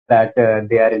that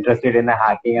they are interested in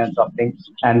hacking and something,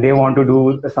 and they want to do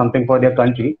something for their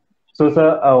country. So, sir,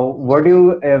 what do you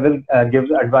will give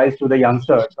advice to the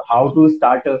youngsters how to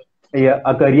start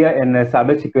a career in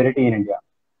cyber security in India?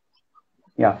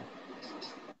 Yeah,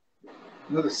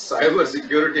 The cyber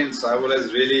security and cyber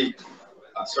is really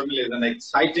certainly is an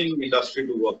exciting industry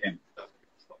to work in.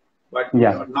 But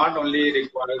yeah, not only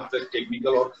requires the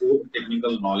technical or core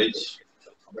technical knowledge,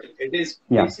 but it is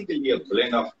yeah, basically a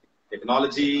blend of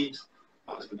technology,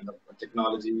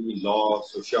 law,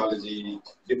 sociology,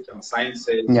 different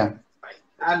sciences, yeah,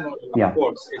 and of yeah.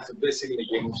 course, it's basically a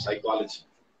game of psychology.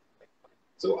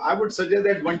 So I would suggest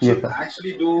that one Yes, should sir.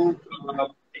 actually do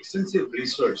extensive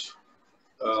research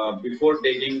before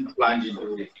taking plunge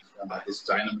into this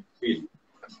dynamic field.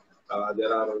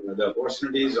 The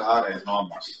opportunities are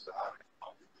enormous.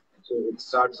 So it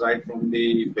starts right from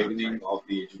the beginning of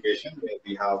the education, where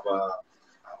we have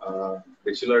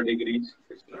bachelor degrees,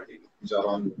 which are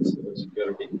on cyber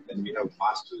security. Then we have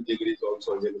master's degrees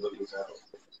also available, which are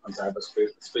on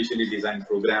specially designed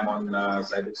program on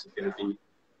cyber security.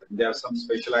 There are some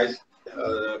specialized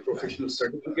professional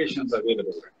certifications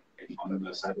available on the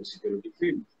cyber security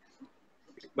field.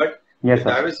 But the Yes, sir.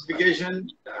 diversification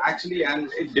actually,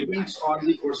 and it depends on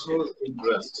the personal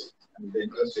interest and the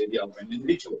interest area of an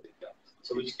individual.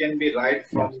 So, which can be right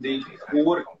Yeah, from the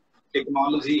core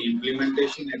technology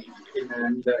implementation, and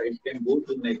it can go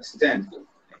to an extent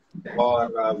or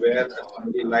where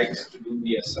somebody likes to do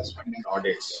the assessment and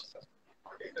audits.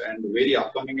 And very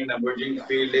upcoming and emerging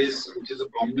field is which is a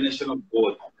combination of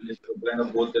both. It's a blend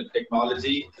of both the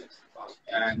technology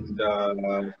and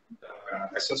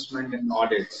assessment and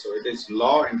audit. So it is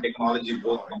law and technology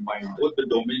both combined. Both the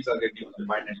domains are getting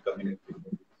combined and coming in.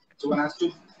 So one has to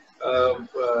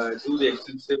do the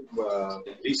extensive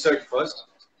research first,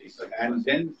 and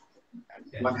then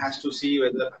one has to see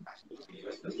whether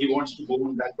he wants to go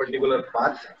on that particular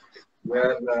path.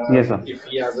 Where yes, sir. if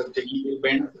he has a technical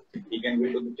bent, he can go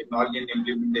to the technology and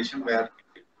implementation, where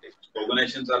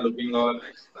organizations are looking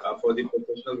for the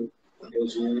professional,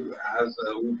 those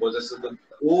who possesses the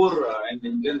core and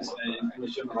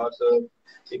information or the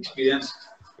experience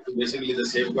to basically the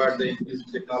safeguard the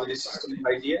technology system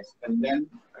ideas. And then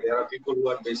there are people who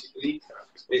are basically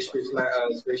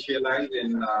specialized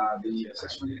in the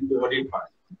assessment and the audit part.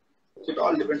 So it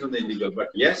all depends on the individual. But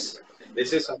yes,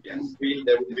 this is something feel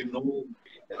there will be no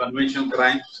conventional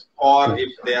crimes, or if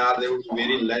they are, there will be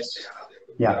very less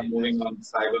Yeah. moving on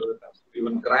cyber.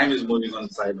 Even crime is moving on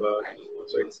cyber.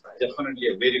 So it's definitely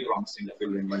a very promising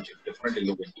field, and one should definitely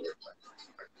look into it.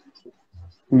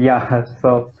 Yeah.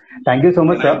 So thank you so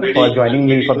much, And I'm sir, for ready. I'm joining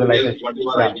me ready for to the live help session.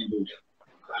 whatever I Yeah. can do.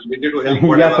 I'm ready to help Yes,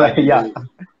 whatever I sir. can Yeah.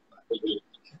 do.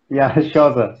 Yeah,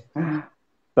 sure, sir.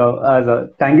 So,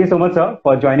 thank you so much, sir,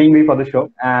 for joining me for the show.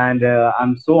 And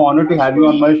I'm so honored to have you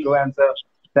on my Absolutely. show. And,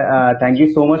 sir, thank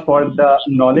you so much for the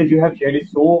knowledge you have shared.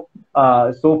 It's so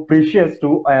precious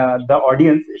to the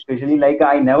audience, especially like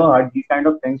I never heard these kind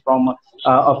of things from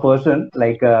a person.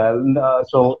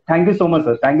 So thank you so much,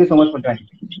 sir. Thank you so much for joining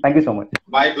me. Thank you so much.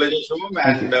 My pleasure, Shubham,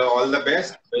 Thank you. and all the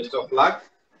best. Best of luck.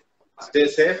 Stay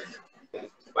safe.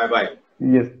 Bye bye.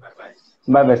 Yes.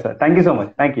 Bye bye, sir. Thank you so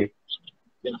much. Thank you.